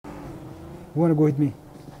Who wanna go with me?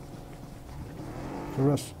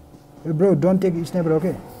 For us. Hey bro, don't take sniper,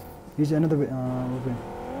 okay? Use another weapon.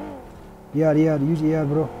 Yeah, use AR,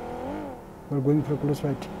 bro. We're going for a close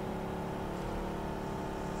fight.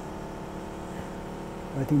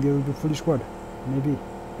 I think there will be full squad. Maybe.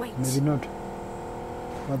 Wait. Maybe not.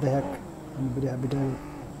 What the heck? I'm very happy to.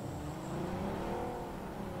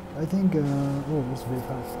 I think. Oh, it's very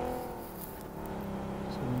fast.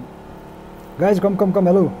 So, guys, come.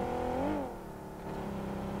 Hello.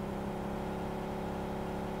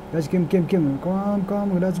 Guys, Kim.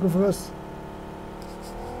 Come. Let's go for us.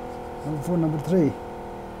 Number 4, number 3.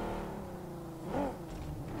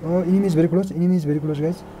 Oh, enemy is very close.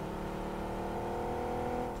 Guys.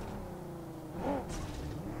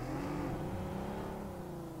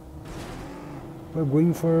 We're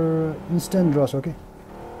going for instant draws, okay?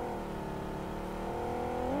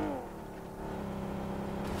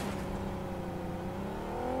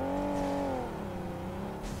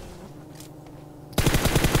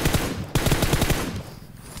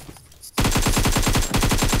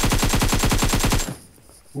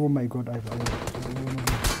 Oh my god,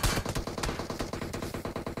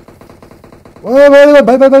 oh,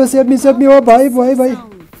 bye, save me, oh, bye.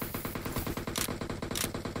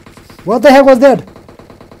 What the heck was that?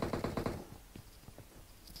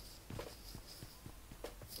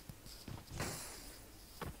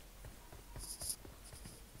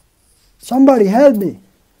 Somebody help me.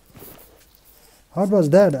 How was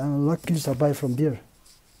that? I'm lucky to survive from there.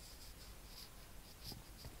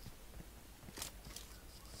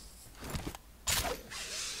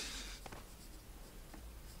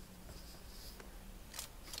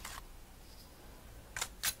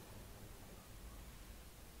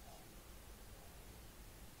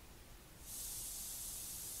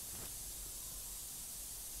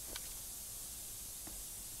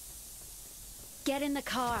 Get in the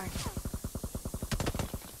car.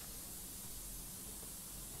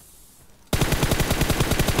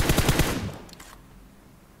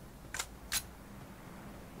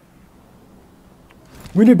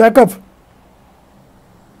 We need backup.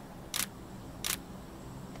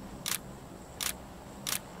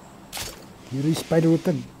 You spider with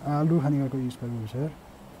the alu honey ko use spider sir.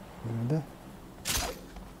 Remember?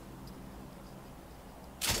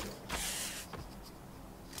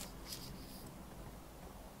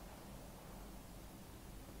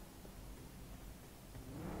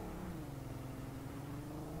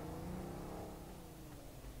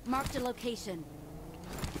 Marked a location.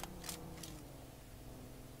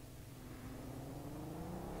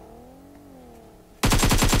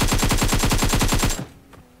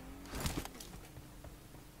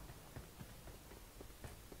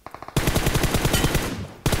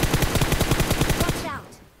 Watch out.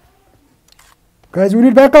 Guys, we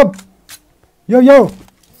need backup. Yo,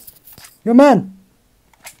 man.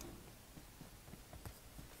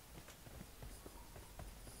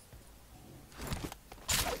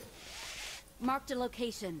 Marked a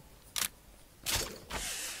location.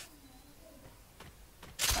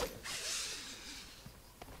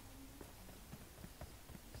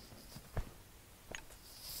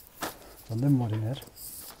 Something more in here.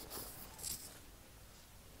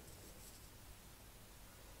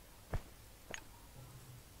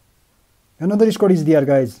 Another squad is there,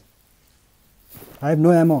 guys. I have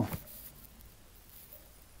no ammo.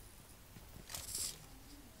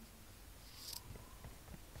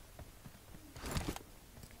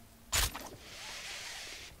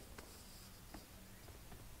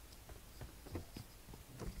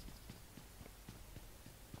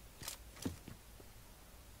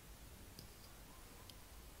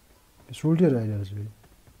 Soldier idea as well.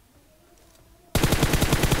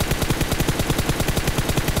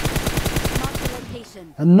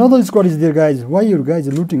 Another squad is there, guys. Why you guys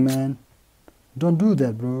are looting, man? Don't do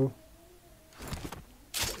that, bro.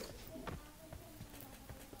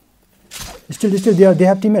 Still, they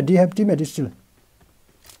have teammate, still.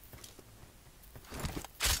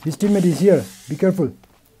 His teammate is here. Be careful.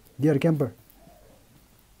 They are camper.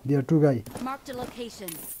 They are 2 guys. Marked a location.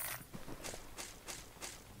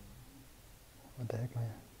 What the heck, man?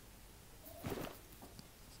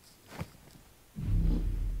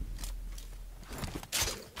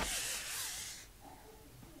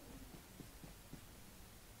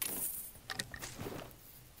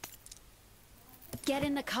 Get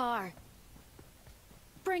in the car.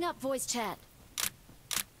 Bring up voice chat.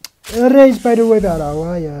 अरे spider web आ रहा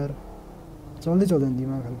हुआ यार चल्दै चल्दैन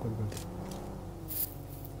दिमाग खाली कल गर्दै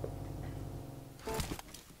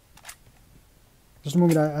Just a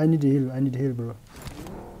moment, I need heal, bro.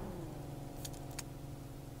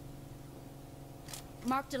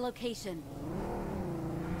 Marked a location.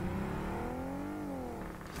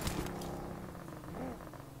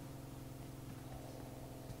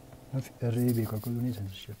 Array vehicle ko dun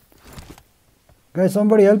shit. Guys,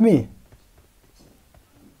 somebody help me.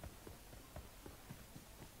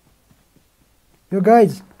 Yo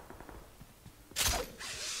guys.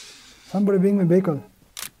 Somebody bring me vehicle.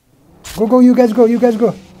 Go, you guys go.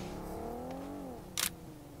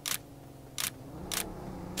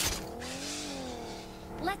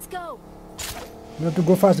 Let's go. We have to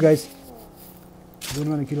go fast, guys. Don't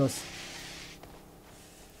want to kill us.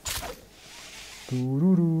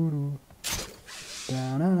 Turururu.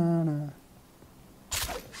 Da-na-na-na.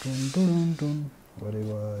 Dun.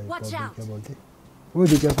 Watch out. Oh,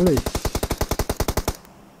 be careful.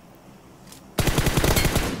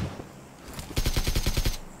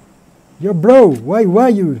 Yo, bro, why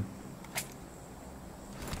you?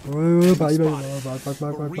 Oh, bye.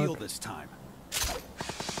 For real this time.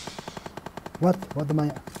 What the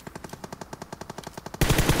Maya?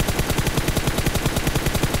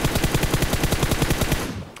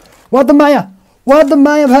 What the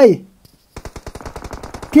Maya, bhai?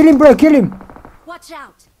 Kill him, bro, kill him. Watch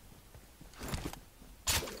out.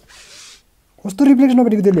 Kosto reflex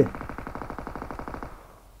nobody dele.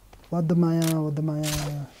 What the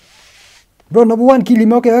Maya? Bro, number 1, kill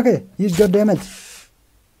him, okay. He's got damage.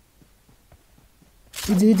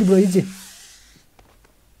 Easy, bro, easy.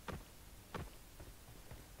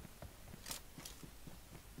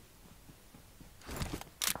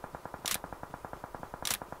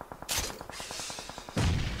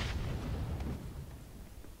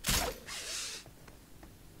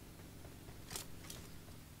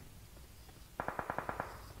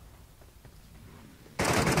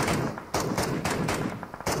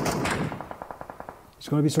 It's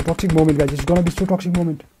gonna be so toxic moment, guys. It's gonna be so toxic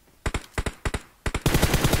moment.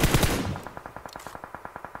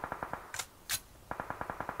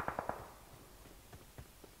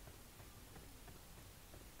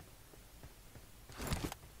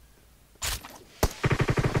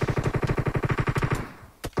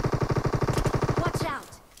 Watch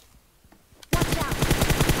out.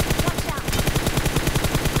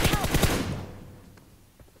 Help.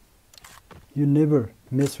 You never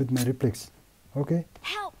mess with my reflex. Okay?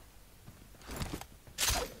 Help.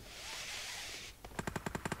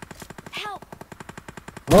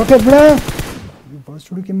 Okay, bro. You बस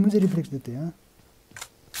छोड़ के मुझे reflex देते हैं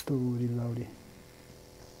तो लाउडी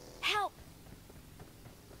Help.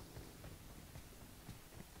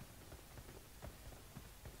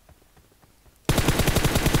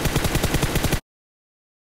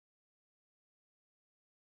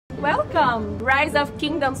 Welcome, Rise of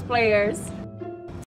Kingdoms players!